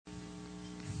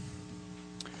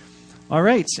All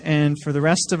right, and for the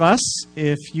rest of us,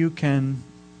 if you can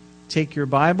take your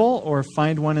Bible or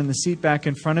find one in the seat back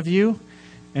in front of you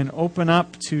and open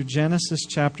up to Genesis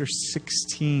chapter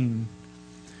 16.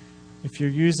 If you're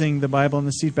using the Bible in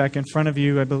the seat back in front of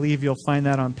you, I believe you'll find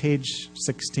that on page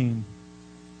 16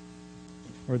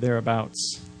 or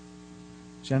thereabouts.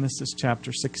 Genesis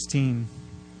chapter 16.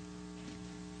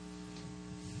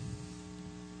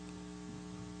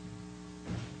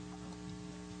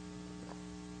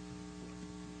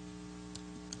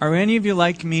 Are any of you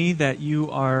like me that you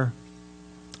are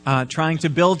trying to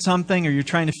build something or you're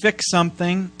trying to fix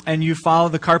something and you follow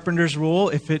the carpenter's rule?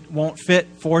 If it won't fit,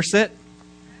 force it.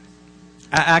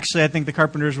 Actually, I think the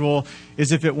carpenter's rule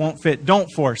is if it won't fit,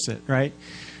 don't force it, right?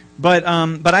 But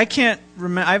I can't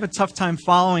remember. I have a tough time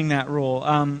following that rule.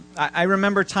 I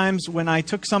remember times when I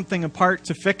took something apart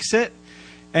to fix it,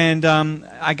 and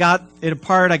I got it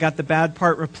apart, I got the bad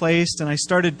part replaced, and I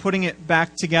started putting it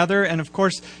back together. And of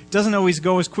course, it doesn't always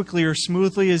go as quickly or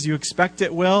smoothly as you expect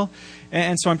it will.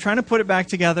 And so I'm trying to put it back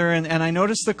together, and I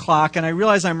notice the clock, and I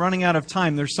realize I'm running out of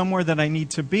time. There's somewhere that I need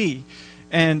to be.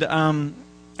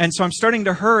 And so I'm starting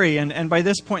to hurry, and by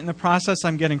this point in the process,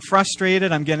 I'm getting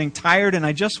frustrated, I'm getting tired, and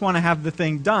I just want to have the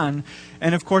thing done.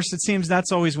 And of course, it seems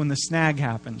that's always when the snag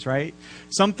happens, right?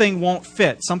 Something won't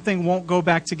fit, something won't go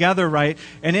back together right,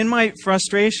 and in my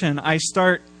frustration, I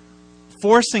start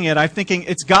forcing it. I'm thinking,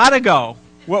 it's got to go.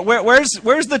 Where's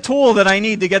the tool that I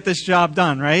need to get this job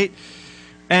done, right?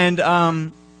 And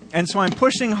so I'm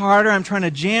pushing harder, I'm trying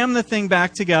to jam the thing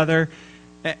back together,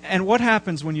 and what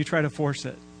happens when you try to force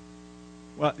it?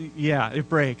 Well, yeah, it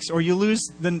breaks. Or you lose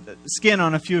the skin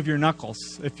on a few of your knuckles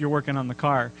if you're working on the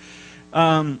car.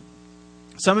 Some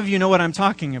of you know what I'm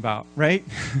talking about, right?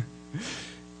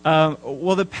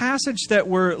 Well, the passage that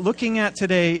we're looking at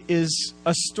today is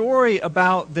a story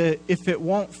about the if it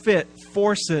won't fit,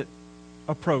 force it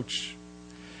approach.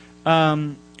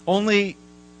 Only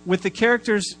with the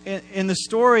characters in the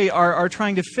story are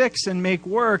trying to fix and make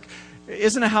work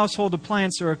isn't a household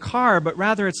appliance or a car, but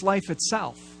rather it's life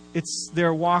itself. It's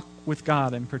their walk with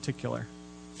God in particular.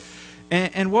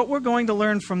 And what we're going to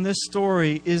learn from this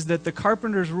story is that the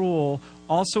carpenter's rule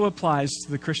also applies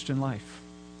to the Christian life.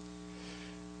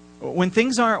 When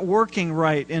things aren't working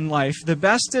right in life, the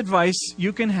best advice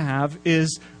you can have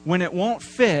is when it won't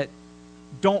fit,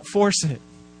 don't force it.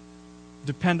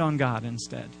 Depend on God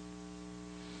instead.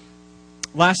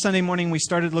 Last Sunday morning, we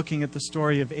started looking at the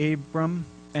story of Abram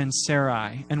and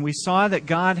Sarai. And we saw that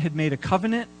God had made a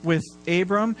covenant with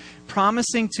Abram,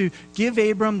 promising to give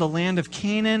Abram the land of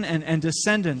Canaan and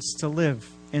descendants to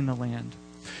live in the land.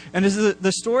 And as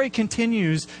the story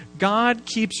continues, God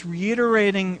keeps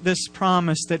reiterating this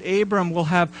promise that Abram will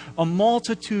have a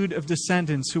multitude of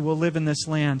descendants who will live in this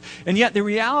land. And yet the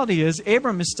reality is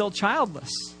Abram is still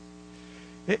childless.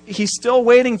 He's still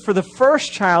waiting for the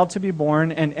first child to be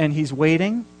born, and he's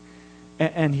waiting,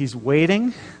 and he's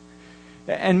waiting.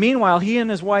 And meanwhile, he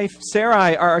and his wife,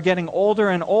 Sarai, are getting older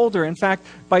and older. In fact,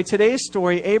 by today's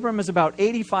story, Abram is about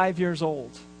 85 years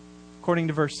old, according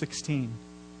to verse 16.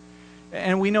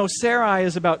 And we know Sarai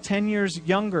is about 10 years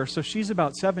younger, so she's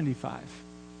about 75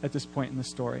 at this point in the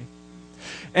story.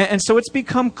 And so it's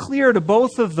become clear to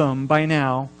both of them by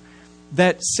now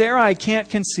that Sarai can't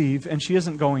conceive, and she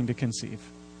isn't going to conceive.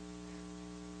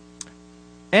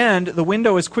 And the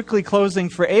window is quickly closing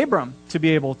for Abram to be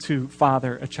able to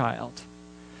father a child.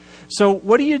 So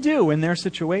what do you do in their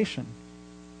situation?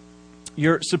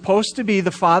 You're supposed to be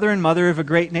the father and mother of a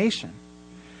great nation.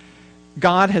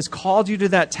 God has called you to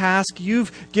that task.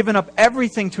 You've given up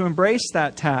everything to embrace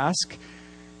that task.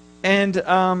 And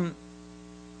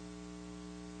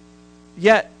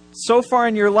yet, so far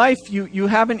in your life, you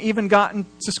haven't even gotten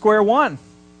to square one.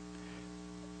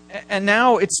 And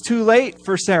now it's too late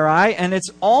for Sarai, and it's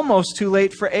almost too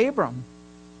late for Abram.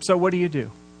 So what do?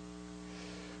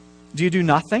 Do you do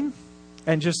nothing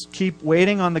and just keep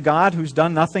waiting on the God who's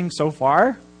done nothing so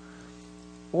far?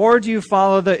 Or do you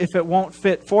follow the if it won't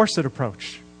fit, force it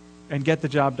approach and get the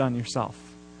job done yourself?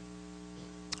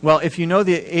 Well, if you know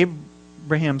the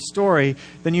Abraham story,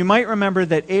 then you might remember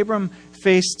that Abram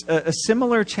faced a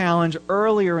similar challenge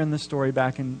earlier in the story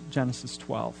back in Genesis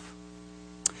 12.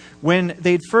 When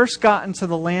they'd first gotten to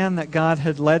the land that God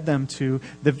had led them to,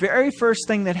 the very first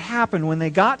thing that happened when they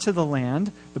got to the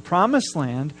land, the promised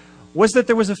land, was that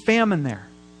there was a famine there.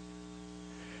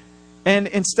 And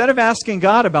instead of asking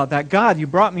God about that, God, you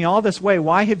brought me all this way.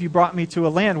 Why have you brought me to a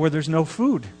land where there's no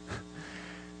food?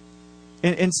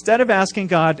 Instead of asking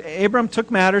God, Abram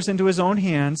took matters into his own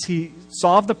hands. He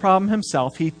solved the problem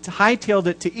himself. He hightailed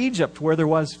it to Egypt where there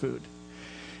was food.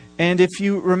 And if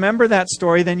you remember that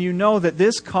story, then you know that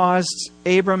this caused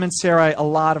Abram and Sarai a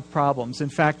lot of problems. In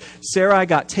fact, Sarai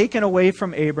got taken away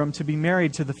from Abram to be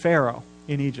married to the Pharaoh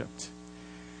in Egypt.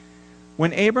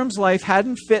 When Abram's life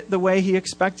hadn't fit the way he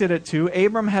expected it to,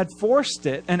 Abram had forced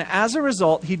it, and as a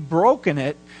result, he'd broken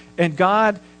it, and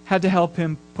God had to help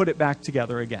him put it back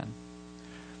together again.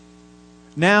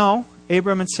 Now,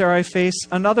 Abram and Sarai face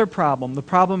another problem, the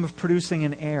problem of producing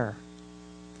an heir.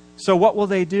 So what will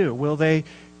they do? Will they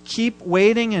keep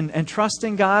waiting and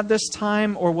trusting God this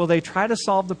time, or will they try to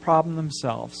solve the problem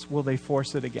themselves? Will they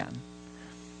force it again?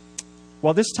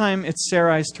 Well, this time it's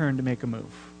Sarai's turn to make a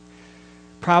move.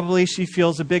 Probably she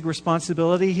feels a big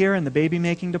responsibility here in the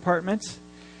baby-making department.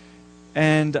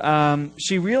 And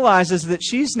she realizes that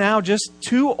she's now just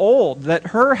too old, that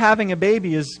her having a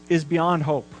baby is beyond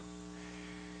hope.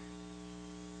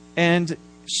 And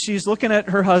she's looking at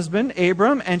her husband,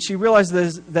 Abram, and she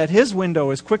realizes that his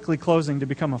window is quickly closing to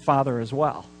become a father as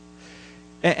well.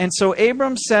 And so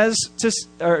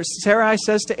Sarai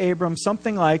says to Abram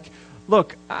something like,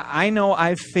 look, I know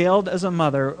I've failed as a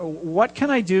mother. What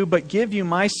can I do but give you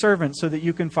my servant so that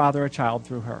you can father a child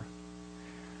through her?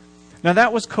 Now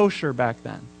that was kosher back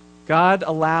then. God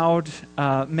allowed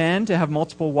men to have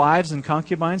multiple wives and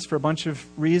concubines for a bunch of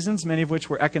reasons, many of which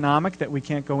were economic that we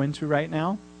can't go into right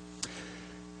now.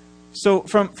 So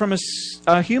from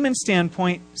a human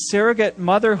standpoint, surrogate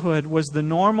motherhood was the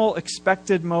normal,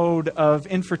 expected mode of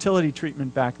infertility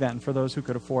treatment back then for those who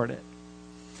could afford it.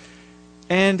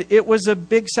 And it was a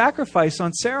big sacrifice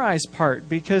on Sarai's part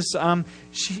because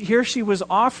she was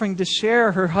offering to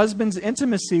share her husband's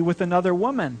intimacy with another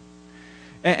woman.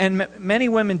 And many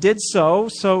women did so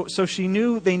she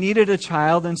knew they needed a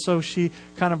child, and so she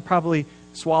kind of probably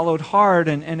swallowed hard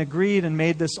and agreed and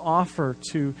made this offer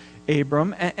to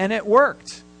Abram, and it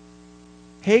worked.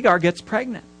 Hagar gets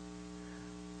pregnant.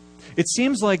 It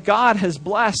seems like God has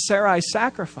blessed Sarai's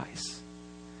sacrifice.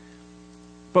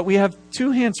 But we have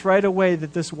two hints right away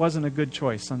that this wasn't a good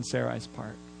choice on Sarai's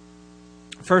part.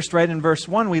 First, right in verse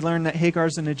 1, we learn that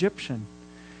Hagar's an Egyptian.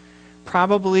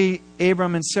 Probably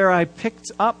Abram and Sarai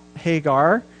picked up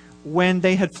Hagar when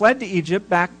they had fled to Egypt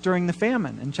back during the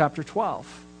famine in chapter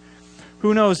 12.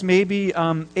 Who knows, maybe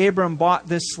Abram bought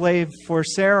this slave for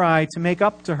Sarai to make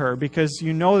up to her, because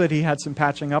you know that he had some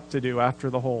patching up to do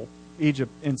after the whole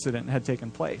Egypt incident had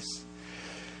taken place.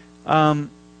 Well,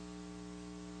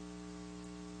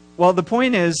 the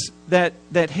point is that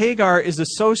Hagar is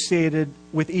associated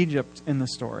with Egypt in the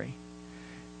story.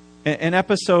 An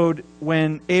episode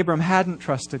when Abram hadn't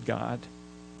trusted God,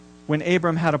 when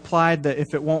Abram had applied the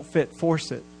if it won't fit,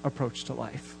 force it approach to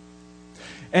life.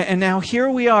 And now here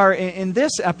we are in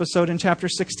this episode in chapter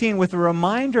 16 with a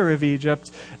reminder of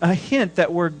Egypt, a hint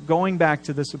that we're going back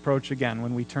to this approach again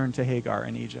when we turn to Hagar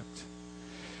in Egypt.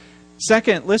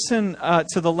 Second, listen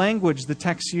to the language the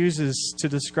text uses to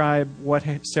describe what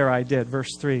Sarai did.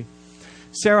 Verse 3.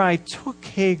 Sarai took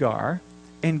Hagar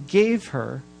and gave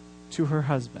her to her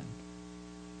husband.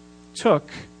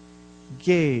 Took,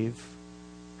 gave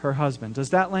her husband.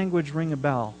 Does that language ring a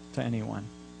bell to anyone?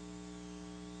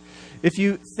 If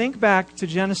you think back to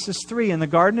Genesis 3 in the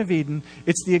Garden of Eden,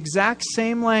 it's the exact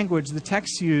same language the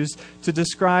text used to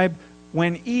describe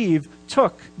when Eve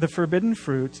took the forbidden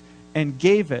fruit and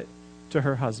gave it to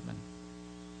her husband.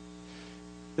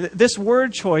 This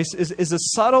word choice is a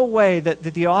subtle way that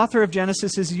the author of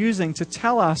Genesis is using to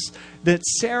tell us that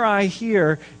Sarai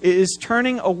here is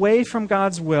turning away from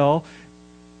God's will,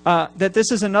 that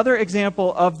this is another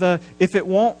example of the if it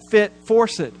won't fit,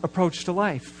 force it approach to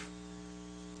life,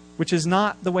 which is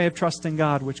not the way of trusting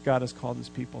God, which God has called his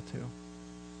people to.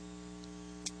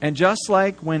 And just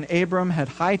like when Abram had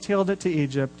hightailed it to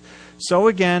Egypt, so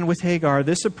again with Hagar,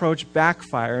 this approach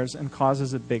backfires and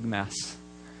causes a big mess.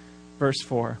 Verse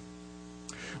 4.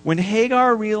 When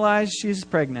Hagar realized she's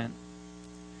pregnant,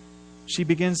 she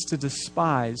begins to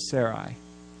despise Sarai.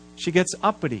 She gets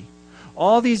uppity.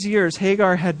 All these years,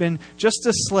 Hagar had been just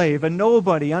a slave, a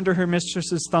nobody under her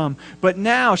mistress's thumb. But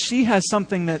now she has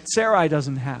something that Sarai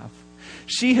doesn't have.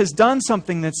 She has done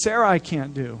something that Sarai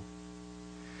can't do.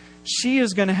 She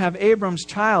is going to have Abram's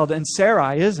child, and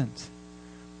Sarai isn't.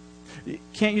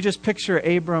 Can't you just picture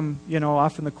Abram,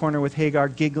 off in the corner with Hagar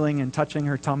giggling and touching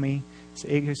her tummy?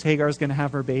 Hagar's going to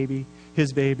have her baby,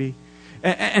 his baby.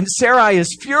 And Sarai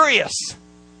is furious.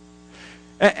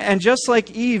 And just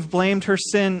like Eve blamed her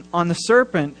sin on the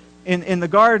serpent in the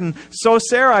garden, so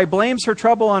Sarai blames her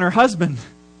trouble on her husband.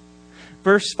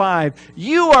 Verse 5,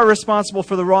 you are responsible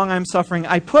for the wrong I'm suffering.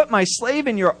 I put my slave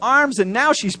in your arms, and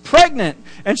now she's pregnant,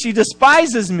 and she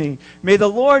despises me. May the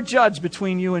Lord judge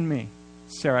between you and me,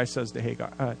 Sarai says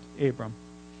to Abram.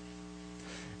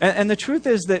 And the truth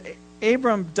is that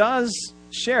Abram does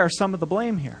share some of the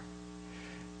blame here.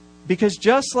 Because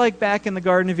just like back in the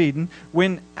Garden of Eden,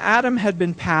 when Adam had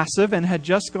been passive and had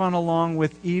just gone along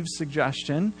with Eve's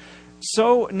suggestion,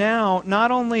 so now not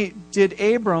only did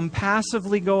Abram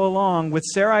passively go along with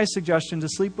Sarai's suggestion to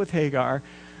sleep with Hagar,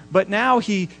 but now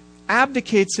he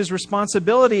abdicates his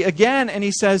responsibility again and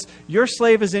he says, your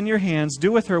slave is in your hands,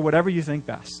 do with her whatever you think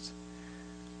best.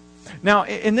 Now,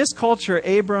 in this culture,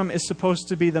 Abram is supposed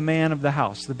to be the man of the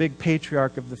house, the big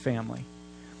patriarch of the family.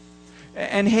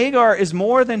 And Hagar is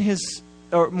more than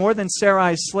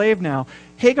Sarai's slave now.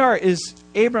 Hagar is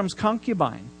Abram's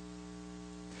concubine.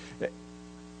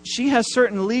 She has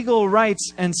certain legal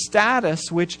rights and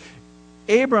status which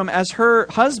Abram, as her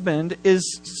husband,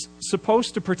 is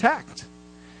supposed to protect.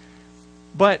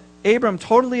 But Abram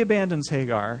totally abandons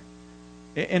Hagar,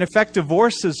 in effect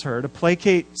divorces her to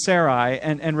placate Sarai,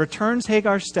 and returns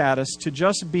Hagar's status to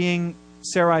just being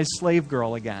Sarai's slave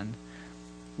girl again,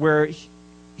 where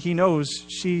he knows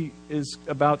she is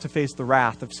about to face the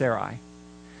wrath of Sarai.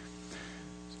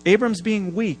 Abram's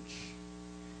being weak,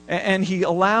 and he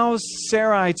allows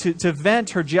Sarai to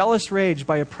vent her jealous rage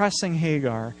by oppressing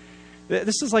Hagar.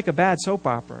 This is like a bad soap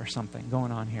opera or something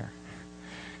going on here.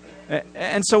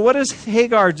 And so what does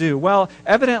Hagar do? Well,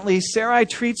 evidently Sarai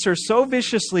treats her so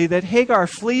viciously that Hagar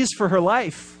flees for her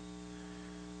life.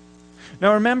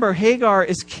 Now remember, Hagar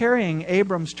is carrying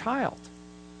Abram's child,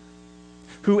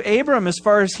 who Abram, as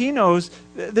far as he knows,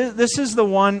 this is the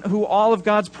one who all of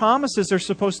God's promises are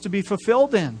supposed to be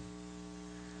fulfilled in.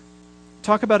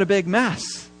 Talk about a big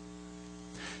mess.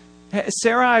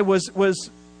 Sarai was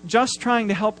just trying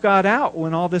to help God out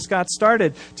when all this got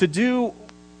started, to do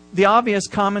the obvious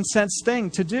common sense thing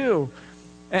to do.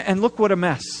 And look what a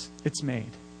mess it's made.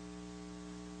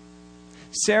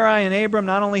 Sarai and Abram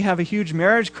not only have a huge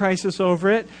marriage crisis over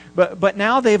it, but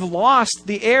now they've lost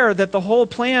the heir that the whole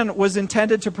plan was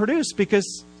intended to produce,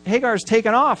 because Hagar's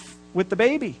taken off with the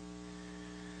baby.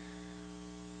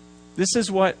 This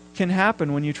is what can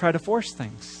happen when you try to force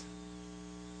things.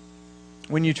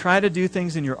 When you try to do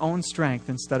things in your own strength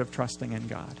instead of trusting in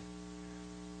God.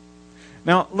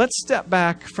 Now, let's step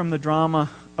back from the drama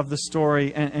of the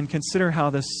story and consider how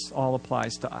this all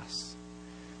applies to us.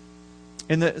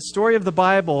 In the story of the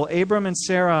Bible, Abram and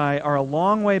Sarai are a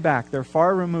long way back. They're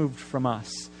far removed from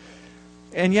us.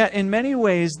 And yet, in many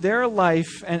ways, their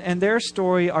life and their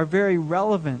story are very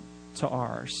relevant to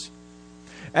ours.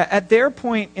 At their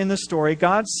point in the story,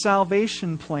 God's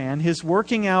salvation plan, His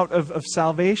working out of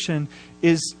salvation,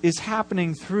 is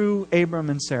happening through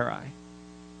Abram and Sarai.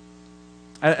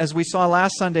 As we saw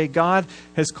last Sunday, God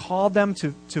has called them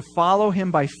to follow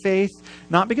Him by faith,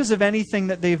 not because of anything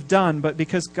that they've done, but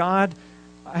because God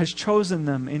has chosen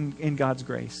them in God's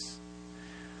grace.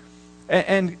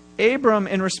 And Abram,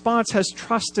 in response, has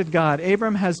trusted God.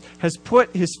 Abram has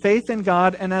put his faith in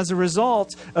God, and as a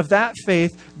result of that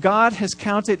faith, God has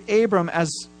counted Abram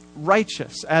as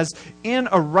righteous, as in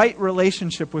a right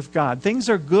relationship with God. Things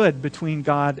are good between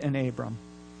God and Abram.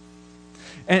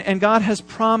 And God has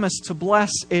promised to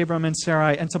bless Abram and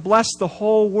Sarai and to bless the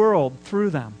whole world through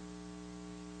them.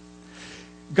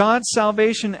 God's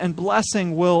salvation and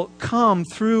blessing will come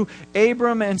through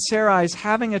Abram and Sarai's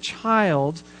having a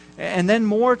child and then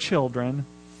more children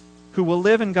who will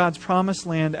live in God's promised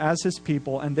land as His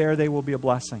people, and there they will be a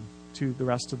blessing to the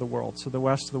rest of the world, so the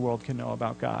rest of the world can know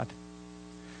about God.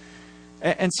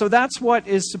 And so that's what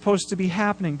is supposed to be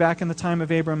happening back in the time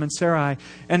of Abram and Sarai.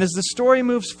 And as the story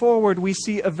moves forward, we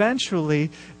see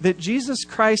eventually that Jesus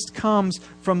Christ comes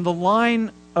from the line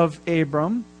of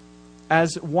Abram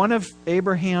as one of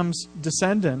Abraham's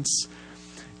descendants.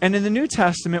 And in the New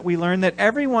Testament, we learn that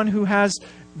everyone who has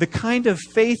the kind of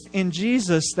faith in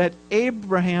Jesus that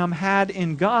Abraham had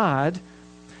in God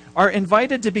are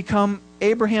invited to become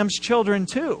Abraham's children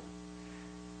too,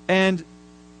 and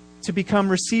to become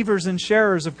receivers and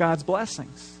sharers of God's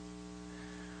blessings.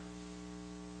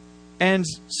 And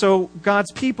so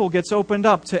God's people gets opened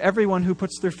up to everyone who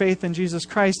puts their faith in Jesus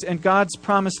Christ, and God's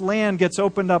promised land gets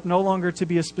opened up no longer to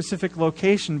be a specific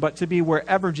location, but to be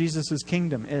wherever Jesus'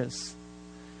 kingdom is.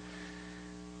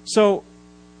 So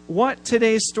what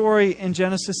today's story in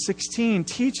Genesis 16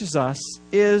 teaches us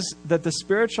is that the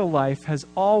spiritual life has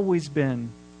always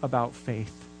been about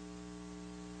faith.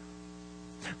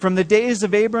 From the days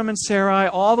of Abram and Sarai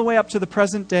all the way up to the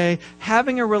present day,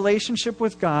 having a relationship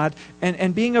with God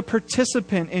and being a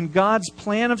participant in God's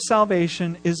plan of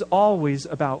salvation is always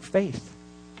about faith.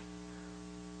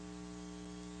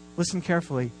 Listen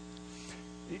carefully.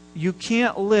 You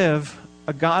can't live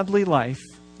a godly life,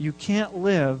 you can't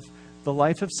live the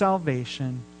life of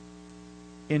salvation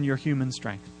in your human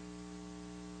strength.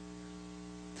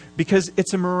 because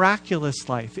it's a miraculous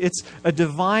life. It's a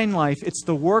divine life. It's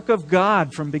the work of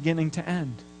God from beginning to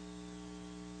end.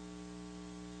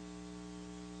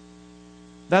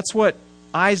 That's what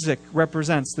Isaac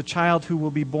represents, the child who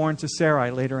will be born to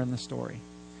Sarai later in the story.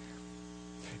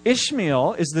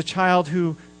 Ishmael is the child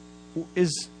who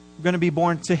is going to be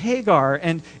born to Hagar,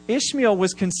 and Ishmael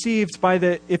was conceived by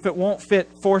the if it won't fit,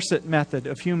 force it method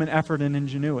of human effort and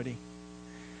ingenuity.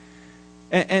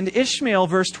 And Ishmael,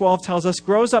 verse 12 tells us,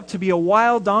 grows up to be a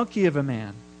wild donkey of a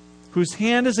man whose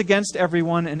hand is against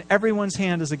everyone and everyone's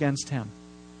hand is against him.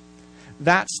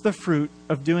 That's the fruit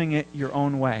of doing it your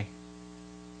own way.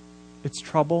 It's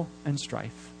trouble and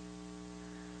strife.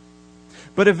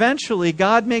 But eventually,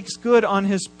 God makes good on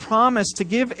his promise to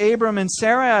give Abram and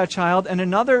Sarai a child, and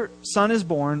another son is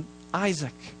born,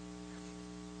 Isaac.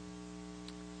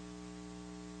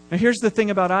 Now here's the thing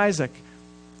about Isaac.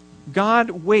 God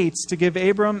waits to give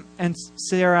Abram and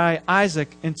Sarai Isaac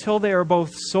until they are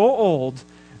both so old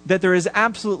that there is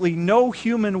absolutely no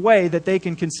human way that they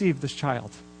can conceive this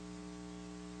child.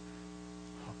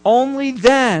 Only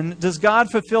then does God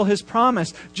fulfill his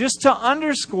promise, just to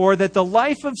underscore that the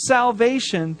life of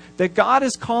salvation that God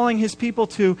is calling his people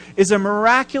to is a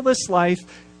miraculous life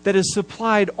that is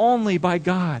supplied only by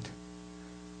God.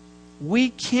 We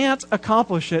can't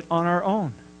accomplish it on our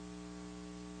own.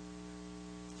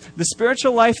 The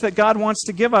spiritual life that God wants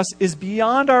to give us is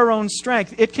beyond our own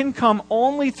strength. It can come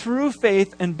only through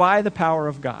faith and by the power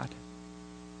of God.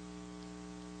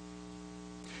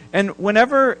 And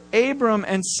whenever Abram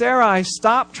and Sarai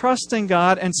stop trusting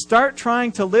God and start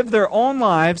trying to live their own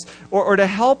lives or to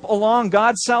help along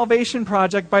God's salvation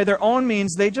project by their own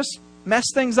means, they just mess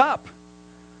things up.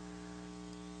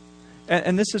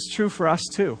 And this is true for us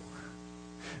too.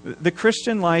 The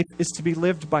Christian life is to be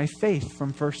lived by faith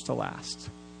from first to last.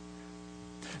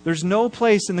 There's no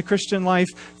place in the Christian life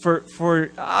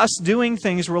for us doing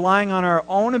things relying on our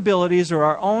own abilities or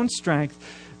our own strength,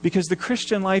 because the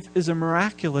Christian life is a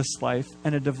miraculous life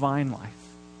and a divine life.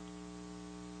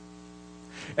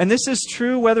 And this is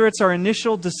true whether it's our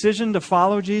initial decision to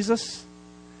follow Jesus,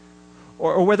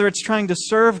 or whether it's trying to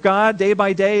serve God day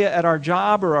by day at our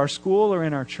job or our school or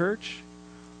in our church,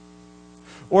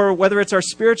 or whether it's our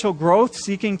spiritual growth,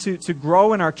 seeking to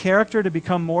grow in our character to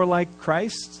become more like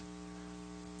Christ,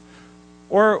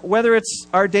 or whether it's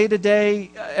our day-to-day,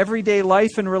 everyday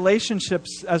life and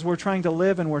relationships as we're trying to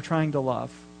live and we're trying to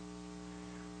love.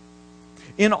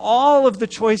 In all of the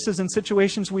choices and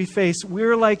situations we face,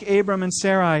 we're like Abram and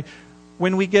Sarai.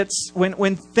 When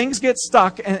things get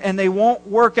stuck and they won't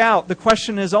work out, the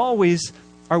question is always,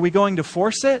 are we going to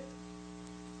force it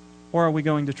or are we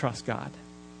going to trust God?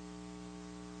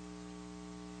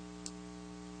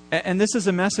 And this is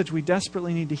a message we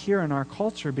desperately need to hear in our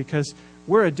culture, because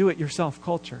we're a do-it-yourself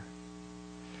culture.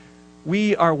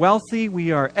 We are wealthy,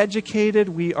 we are educated,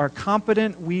 we are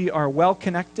competent, we are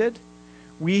well-connected.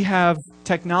 We have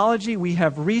technology, we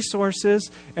have resources,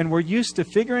 and we're used to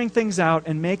figuring things out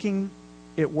and making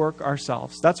it work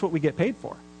ourselves. That's what we get paid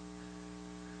for.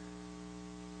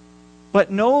 But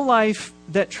no life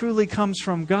that truly comes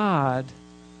from God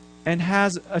and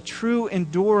has a true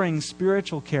enduring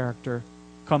spiritual character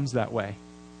comes that way.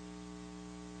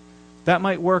 That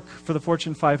might work for the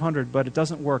Fortune 500, but it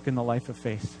doesn't work in the life of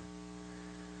faith.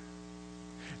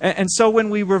 And so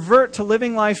when we revert to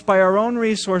living life by our own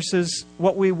resources,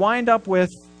 what we wind up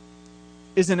with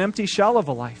is an empty shell of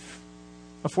a life.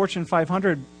 A Fortune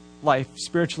 500 life,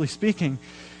 spiritually speaking.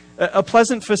 A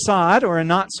pleasant facade or a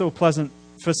not so pleasant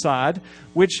facade,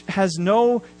 which has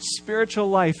no spiritual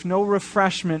life, no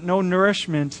refreshment, no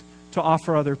nourishment to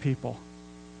offer other people.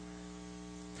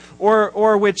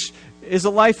 Or which is a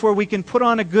life where we can put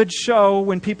on a good show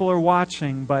when people are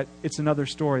watching, but it's another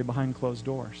story behind closed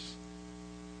doors.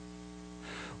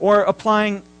 Or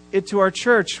applying it to our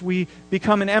church, we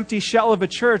become an empty shell of a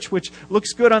church which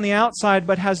looks good on the outside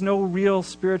but has no real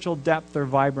spiritual depth or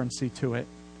vibrancy to it.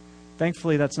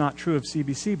 Thankfully, that's not true of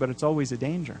CBC, but it's always a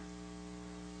danger.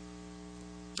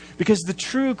 Because the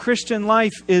true Christian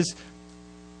life is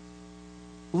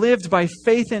lived by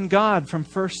faith in God from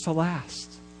first to last.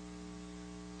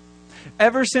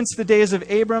 Ever since the days of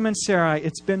Abram and Sarai,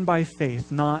 it's been by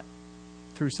faith, not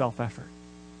through self-effort.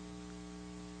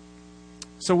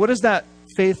 So what does that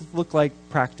faith look like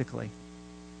practically?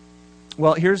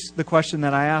 Well, here's the question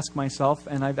that I ask myself,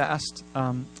 and I've asked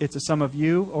it to some of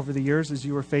you over the years as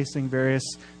you were facing various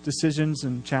decisions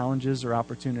and challenges or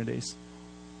opportunities.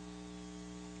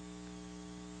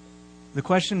 The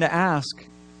question to ask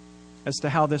as to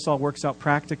how this all works out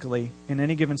practically in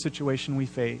any given situation we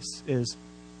face is,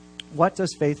 what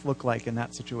does faith look like in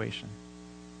that situation?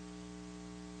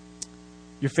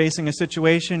 you're facing a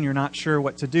situation, you're not sure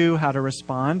what to do, how to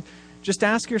respond, just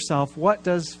ask yourself, what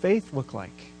does faith look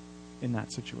like in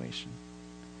that situation?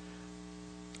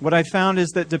 What I found is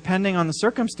that depending on the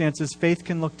circumstances, faith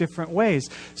can look different ways.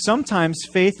 Sometimes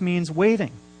faith means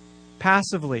waiting,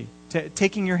 passively,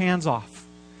 taking your hands off,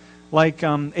 like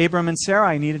Abram and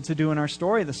Sarai needed to do in our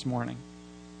story this morning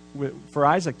for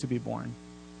Isaac to be born.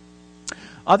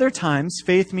 Other times,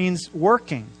 faith means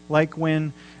working, like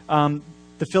when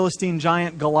the Philistine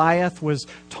giant Goliath was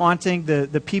taunting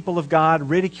the people of God,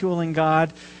 ridiculing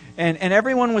God, and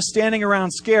everyone was standing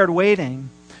around scared, waiting.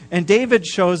 And David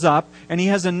shows up, and he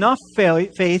has enough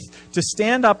faith to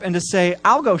stand up and to say,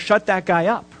 I'll go shut that guy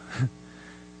up.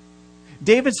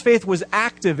 David's faith was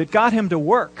active. It got him to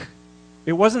work.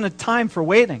 It wasn't a time for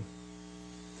waiting.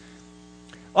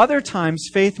 Other times,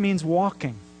 faith means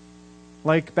walking.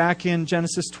 Like back in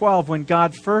Genesis 12, when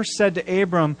God first said to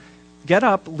Abram, get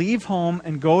up, leave home,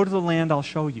 and go to the land I'll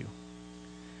show you.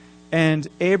 And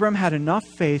Abram had enough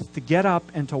faith to get up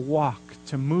and to walk,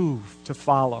 to move, to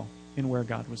follow in where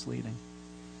God was leading.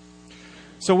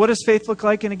 So what does faith look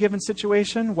like in a given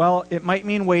situation? Well, it might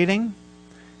mean waiting,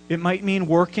 it might mean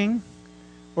working,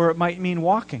 or it might mean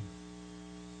walking.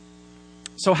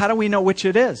 So how do we know which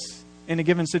it is in a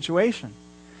given situation?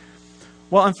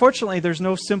 Well, unfortunately, there's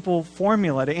no simple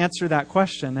formula to answer that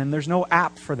question, and there's no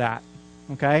app for that,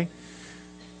 okay?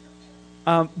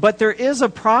 But there is a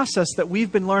process that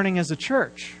we've been learning as a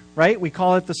church, right? We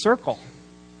call it the circle.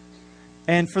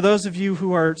 And for those of you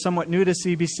who are somewhat new to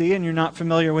CBC and you're not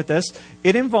familiar with this,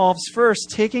 it involves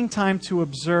first taking time to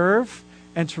observe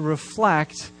and to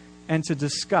reflect and to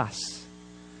discuss.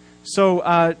 So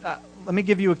let me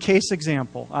give you a case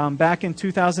example. Back in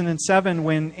 2007,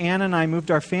 when Ann and I moved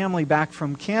our family back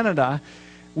from Canada,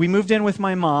 we moved in with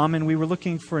my mom and we were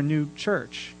looking for a new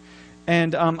church.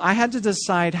 And I had to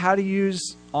decide how to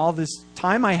use all this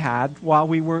time I had while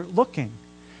we were looking.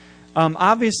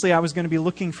 Obviously, I was going to be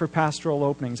looking for pastoral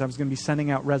openings. I was going to be sending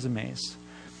out resumes.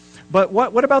 But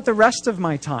what about the rest of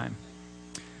my time?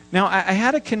 Now, I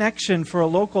had a connection for a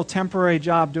local temporary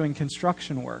job doing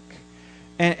construction work.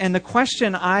 And the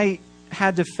question I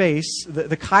had to face,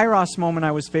 the kairos moment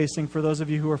I was facing, for those of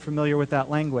you who are familiar with that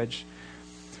language,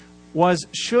 was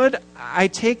should I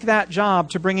take that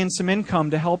job to bring in some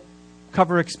income to help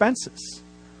cover expenses?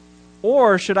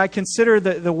 Or should I consider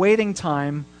the waiting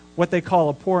time what they call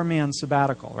a poor man's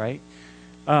sabbatical, right?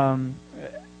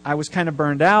 I was kind of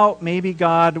burned out. Maybe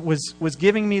God was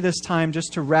giving me this time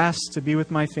just to rest, to be with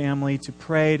my family, to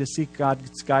pray, to seek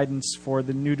God's guidance for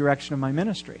the new direction of my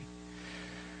ministry.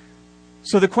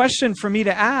 So the question for me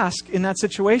to ask in that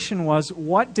situation was,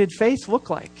 what did faith look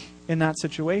like in that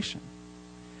situation?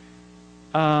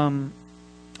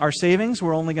 Our savings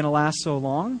were only going to last so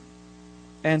long.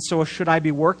 And so should I be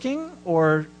working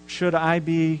or should I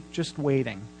be just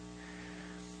waiting?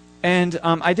 And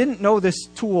I didn't know this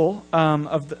tool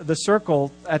of the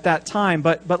circle at that time,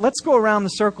 but let's go around the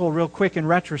circle real quick in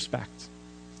retrospect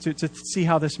to see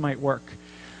how this might work.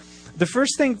 The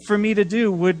first thing for me to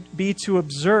do would be to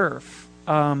observe,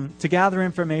 to gather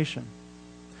information.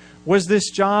 Was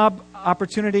this job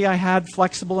opportunity I had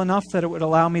flexible enough that it would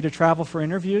allow me to travel for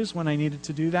interviews when I needed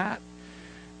to do that?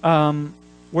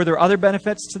 Were there other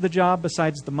benefits to the job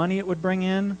besides the money it would bring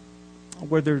in?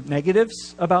 Were there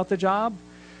negatives about the job?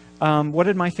 What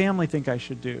did my family think I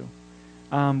should do?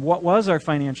 What was our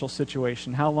financial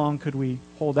situation? How long could we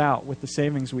hold out with the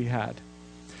savings we had?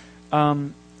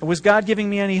 Was God giving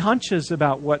me any hunches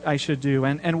about what I should do?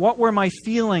 And what were my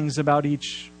feelings about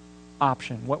each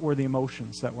option? What were the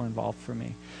emotions that were involved for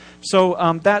me?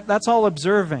 So that's all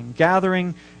observing,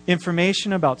 gathering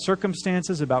information about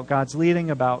circumstances, about God's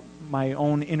leading, about my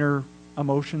own inner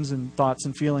emotions and thoughts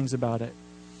and feelings about it.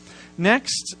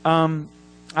 Next,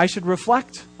 I should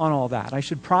reflect on all that. I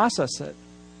should process it.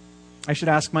 I should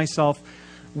ask myself,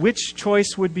 which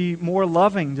choice would be more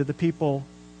loving to the people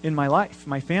in my life,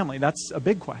 my family? That's a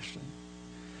big question.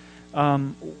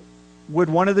 Would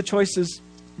one of the choices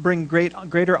bring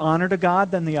greater honor to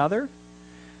God than the other?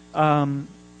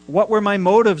 What were my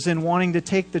motives in wanting to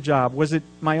take the job? Was it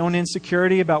my own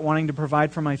insecurity about wanting to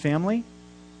provide for my family?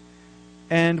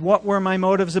 And what were my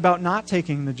motives about not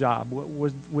taking the job?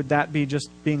 Would that be just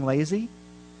being lazy?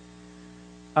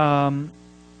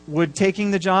 Would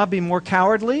taking the job be more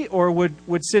cowardly, or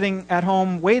would sitting at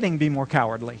home waiting be more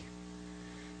cowardly?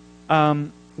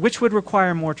 Which would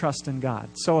require more trust in God?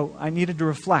 So I needed to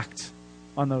reflect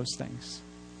on those things.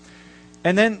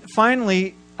 And then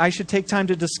finally, I should take time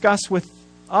to discuss with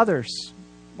others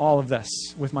all of this,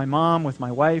 with my mom, with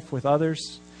my wife, with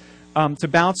others, to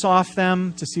bounce off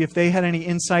them, to see if they had any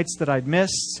insights that I'd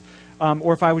missed,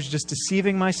 or if I was just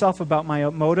deceiving myself about my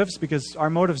motives, because our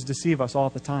motives deceive us all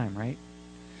the time, right?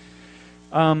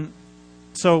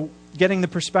 So getting the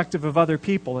perspective of other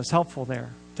people is helpful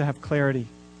there to have clarity.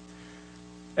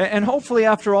 And hopefully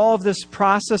after all of this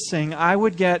processing, I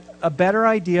would get a better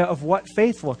idea of what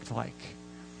faith looked like,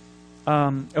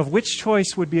 of which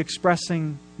choice would be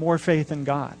expressing more faith in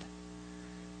God.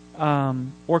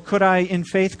 Or could I, in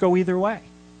faith, go either way?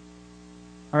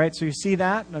 All right, so you see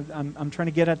that? I'm trying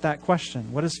to get at that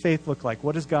question. What does faith look like?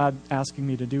 What is God asking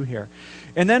me to do here?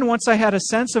 And then once I had a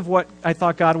sense of what I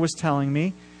thought God was telling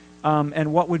me,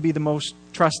 and what would be the most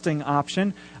trusting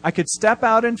option, I could step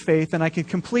out in faith and I could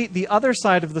complete the other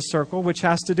side of the circle, which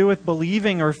has to do with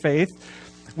believing or faith,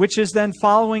 which is then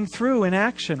following through in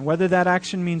action, whether that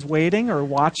action means waiting or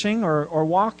watching or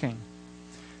walking.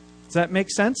 Does that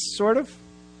make sense, sort of?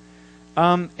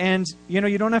 And,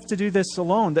 you don't have to do this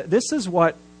alone. This is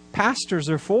what pastors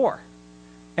are for,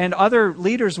 and other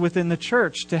leaders within the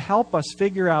church, to help us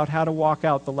figure out how to walk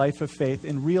out the life of faith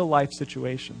in real life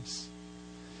situations.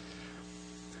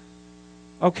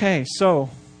 Okay, so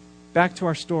back to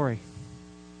our story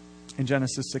in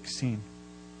Genesis 16.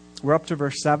 We're up to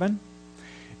verse 7.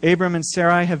 Abram and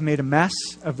Sarai have made a mess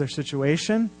of their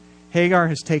situation. Hagar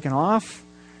has taken off.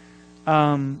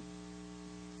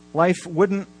 Life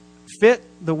wouldn't fit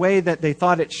the way that they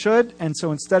thought it should, and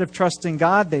so instead of trusting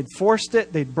God, they'd forced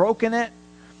it, they'd broken it.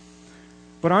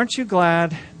 But aren't you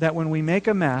glad that when we make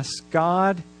a mess,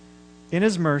 God, in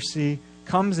His mercy,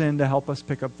 comes in to help us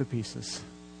pick up the pieces?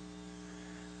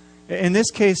 In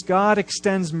this case, God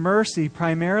extends mercy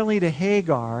primarily to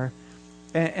Hagar,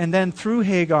 and then through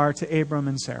Hagar to Abram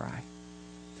and Sarai.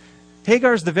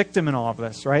 Hagar's the victim in all of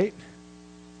this, right?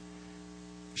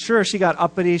 Sure, she got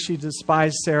uppity, she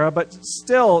despised Sarah, but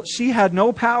still, she had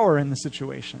no power in the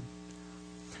situation.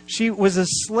 She was a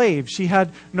slave. She had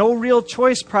no real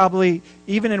choice, probably,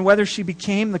 even in whether she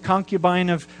became the concubine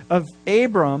of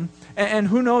Abram, and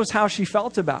who knows how she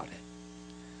felt about it.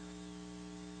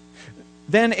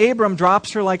 Then Abram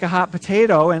drops her like a hot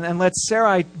potato and lets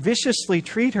Sarai viciously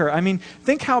treat her. I mean,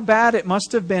 think how bad it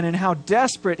must have been and how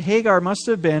desperate Hagar must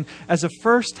have been as a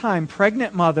first-time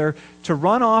pregnant mother to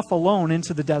run off alone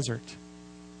into the desert.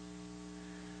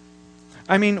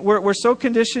 I mean, we're so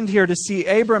conditioned here to see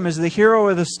Abram as the hero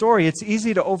of the story, it's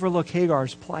easy to overlook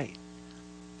Hagar's plight.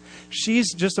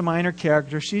 She's just a minor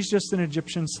character. She's just an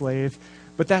Egyptian slave.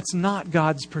 But that's not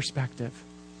God's perspective.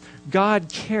 God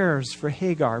cares for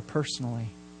Hagar personally.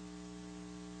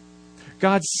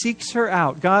 God seeks her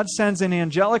out. God sends an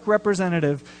angelic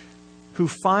representative who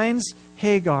finds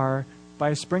Hagar by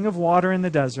a spring of water in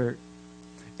the desert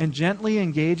and gently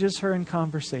engages her in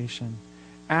conversation,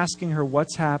 asking her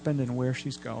what's happened and where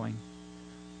she's going.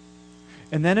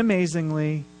 And then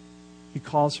amazingly, He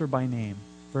calls her by name.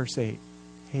 Verse 8,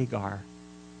 Hagar.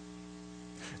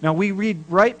 Now we read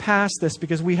right past this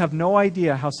because we have no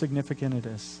idea how significant it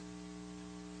is.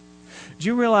 Do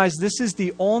you realize this is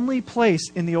the only place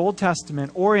in the Old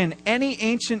Testament, or in any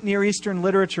ancient Near Eastern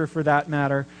literature for that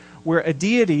matter, where a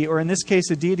deity, or in this case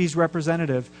a deity's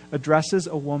representative, addresses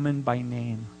a woman by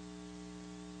name?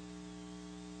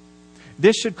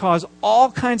 This should cause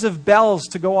all kinds of bells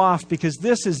to go off because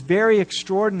this is very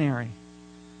extraordinary.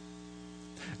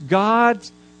 God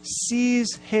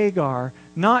sees Hagar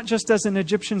not just as an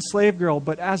Egyptian slave girl,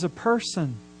 but as a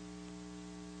person.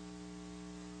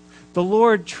 The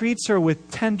Lord treats her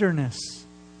with tenderness,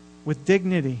 with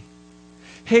dignity.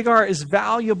 Hagar is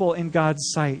valuable in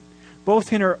God's sight,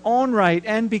 both in her own right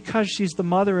and because she's the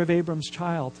mother of Abram's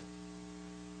child.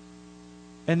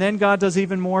 And then God does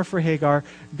even more for Hagar.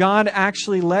 God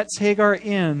actually lets Hagar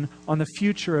in on the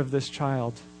future of this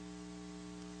child.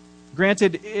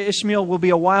 Granted, Ishmael will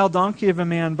be a wild donkey of a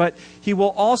man, but he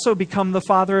will also become the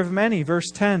father of many. Verse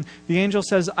 10, the angel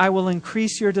says, I will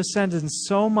increase your descendants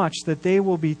so much that they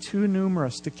will be too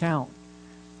numerous to count.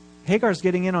 Hagar's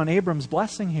getting in on Abram's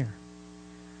blessing here.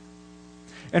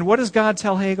 And what does God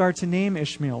tell Hagar to name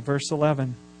Ishmael? Verse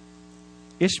 11.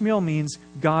 Ishmael means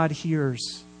God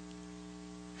hears.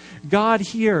 God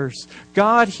hears.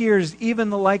 God hears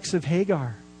even the likes of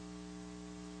Hagar.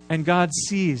 And God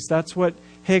sees. That's what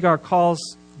Hagar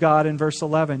calls God in verse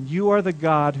 11. You are the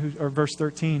God who, or verse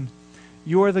 13,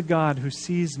 you are the God who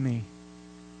sees me.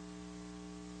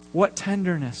 What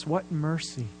tenderness, what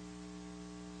mercy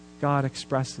God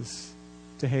expresses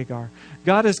to Hagar.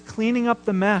 God is cleaning up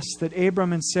the mess that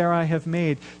Abram and Sarai have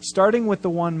made, starting with the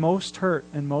one most hurt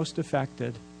and most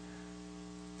affected.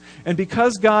 And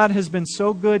because God has been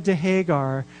so good to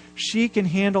Hagar, she can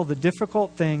handle the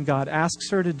difficult thing God asks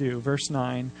her to do. Verse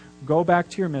 9, go back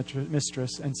to your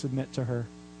mistress and submit to her.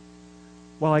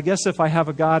 well, I guess if I have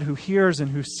a God who hears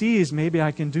and who sees, maybe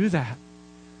I can do that.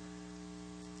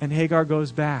 And Hagar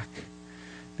goes back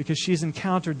because she's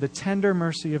encountered the tender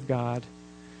mercy of God.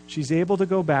 She's able to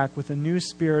go back with a new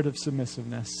spirit of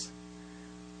submissiveness.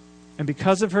 And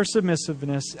because of her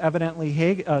submissiveness,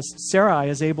 evidently Sarai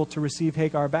is able to receive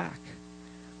Hagar back,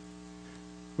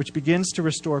 which begins to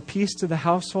restore peace to the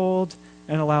household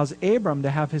and allows Abram to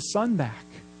have his son back.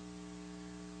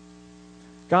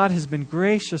 God has been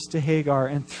gracious to Hagar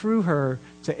and through her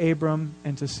to Abram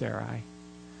and to Sarai.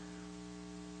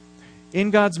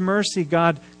 In God's mercy,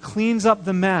 God cleans up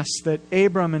the mess that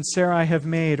Abram and Sarai have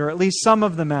made, or at least some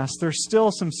of the mess. There's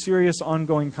still some serious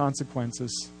ongoing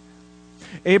consequences.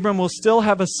 Abram will still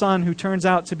have a son who turns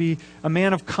out to be a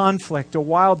man of conflict, a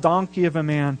wild donkey of a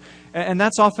man. And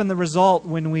that's often the result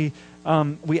when we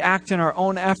act in our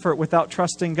own effort without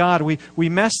trusting God. We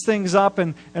mess things up,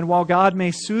 and while God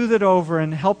may soothe it over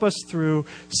and help us through,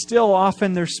 still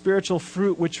often there's spiritual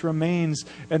fruit which remains,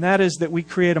 and that is that we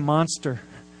create a monster,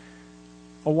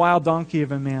 a wild donkey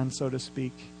of a man, so to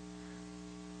speak.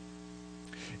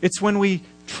 It's when we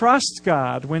trust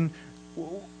God, when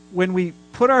we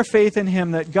put our faith in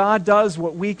Him, that God does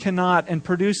what we cannot and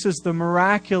produces the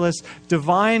miraculous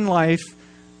divine life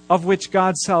of which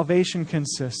God's salvation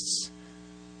consists.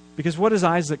 Because what is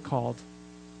Isaac called?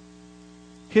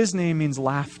 His name means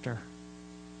laughter.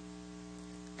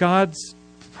 God's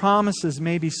promises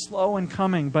may be slow in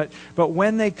coming, but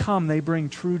when they come, they bring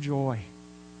true joy.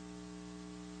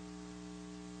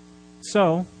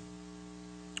 So,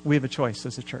 we have a choice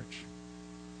as a church.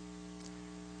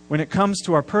 When it comes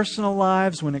to our personal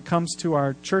lives, when it comes to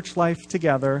our church life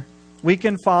together, we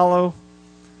can follow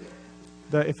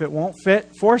the if it won't fit,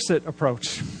 force it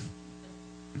approach.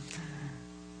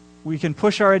 We can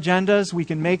push our agendas, we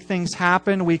can make things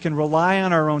happen, we can rely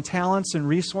on our own talents and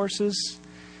resources.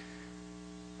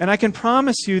 And I can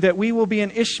promise you that we will be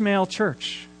an Ishmael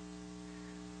church,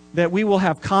 that we will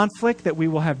have conflict, that we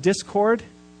will have discord.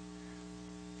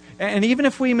 And even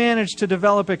if we manage to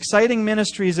develop exciting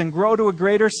ministries and grow to a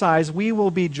greater size, we will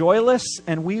be joyless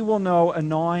and we will know a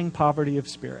gnawing poverty of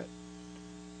spirit.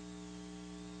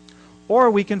 Or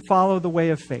we can follow the way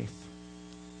of faith,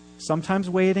 sometimes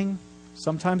waiting,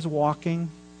 sometimes walking,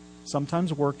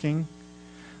 sometimes working,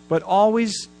 but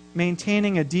always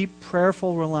maintaining a deep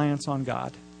prayerful reliance on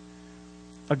God.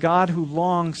 A God who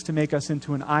longs to make us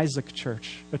into an Isaac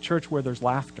church, a church where there's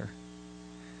laughter.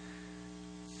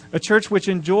 A church which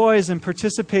enjoys and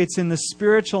participates in the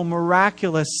spiritual,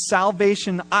 miraculous,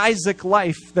 salvation, Isaac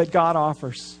life that God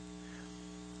offers.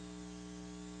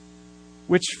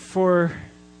 Which for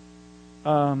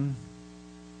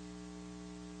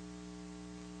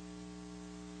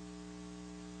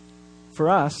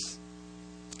us,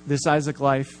 this Isaac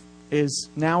life is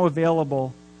now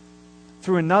available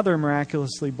through another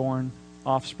miraculously born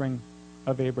offspring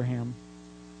of Abraham,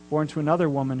 born to another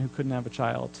woman who couldn't have a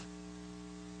child,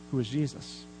 who is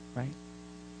Jesus, right?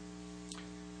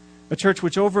 A church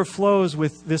which overflows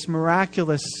with this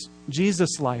miraculous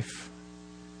Jesus life,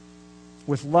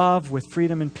 with love, with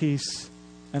freedom and peace,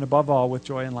 and above all, with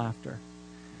joy and laughter.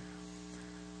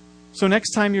 So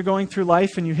next time you're going through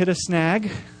life and you hit a snag,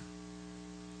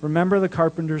 remember the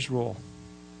carpenter's rule.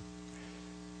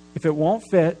 If it won't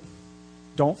fit,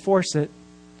 don't force it.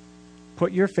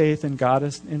 Put your faith in God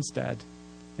instead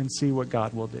and see what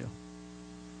God will do.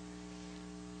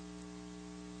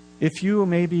 If you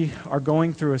maybe are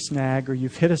going through a snag or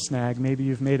you've hit a snag, maybe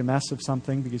you've made a mess of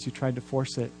something because you tried to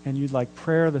force it, and you'd like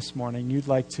prayer this morning, you'd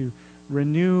like to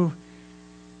renew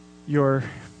your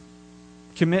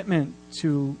commitment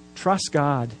to trust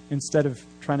God instead of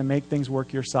trying to make things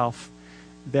work yourself,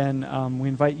 then we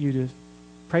invite you to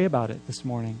pray about it this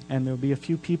morning. And there'll be a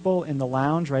few people in the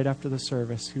lounge right after the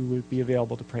service who would be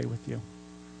available to pray with you.